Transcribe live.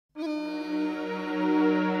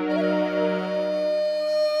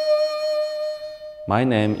My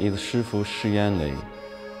name is Shifu Yan Lei.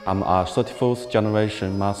 I'm a 34th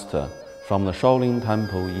generation master from the Shaolin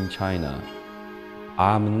Temple in China.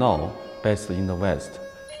 I am now based in the West,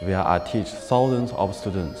 where I teach thousands of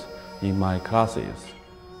students in my classes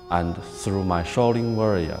and through my Shaolin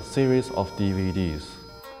Warrior series of DVDs.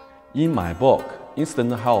 In my book,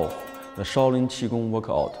 Instant Health, the Shaolin Qi Gong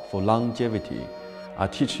workout for longevity, I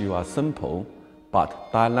teach you a simple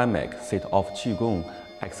but dynamic set of Qi Gong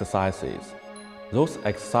exercises. Those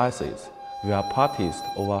exercises were practiced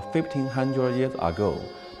over 1500 years ago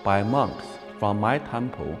by monks from my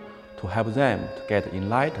temple to help them to get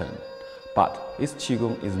enlightened. But this Qi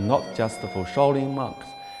Gong is not just for Shaolin monks.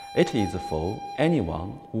 It is for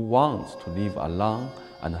anyone who wants to live a long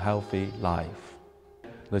and healthy life.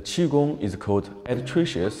 The Qi Gong is called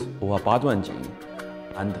Electricious or Baduanjing,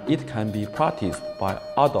 and it can be practiced by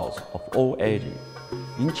adults of all ages.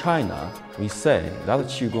 In China, we say that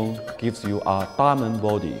Qi Gong gives you a diamond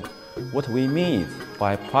body. What we mean is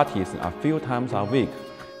by practicing a few times a week,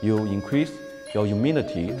 you increase your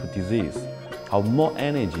immunity to disease, have more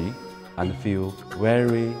energy, and feel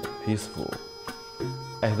very peaceful.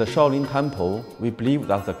 At the Shaolin Temple, we believe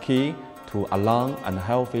that the key to a long and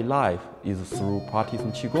healthy life is through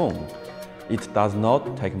practicing Qi Gong. It does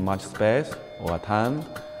not take much space or time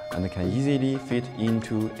and can easily fit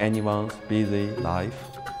into anyone's busy life.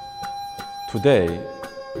 Today,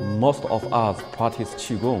 most of us practice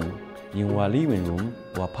Qi Gong in our living room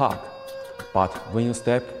or park, but when you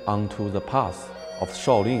step onto the path of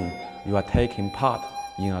Shaolin, you are taking part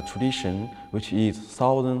in a tradition which is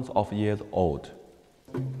thousands of years old.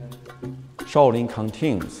 Shaolin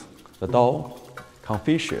contains the Tao,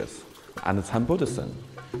 Confucius, and Zen Buddhism.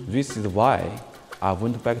 This is why I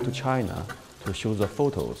went back to China to show the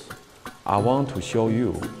photos. I want to show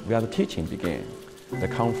you where the teaching began. They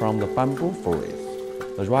come from the bamboo forest,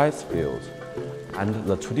 the rice fields, and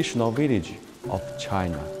the traditional village of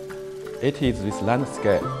China. It is this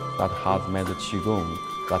landscape that has made the Qi Gong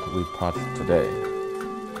that we practice today.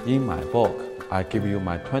 In my book, I give you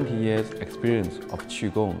my 20 years experience of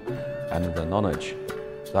Qi Gong and the knowledge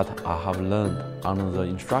that I have learned under the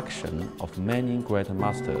instruction of many great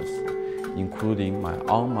masters, including my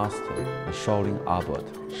own master, the Shaolin abbot,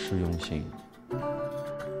 Shi Yongxing.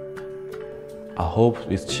 I hope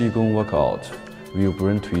this Qi Gong workout will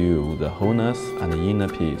bring to you the wholeness and inner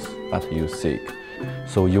peace that you seek,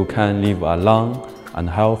 so you can live a long and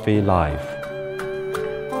healthy life.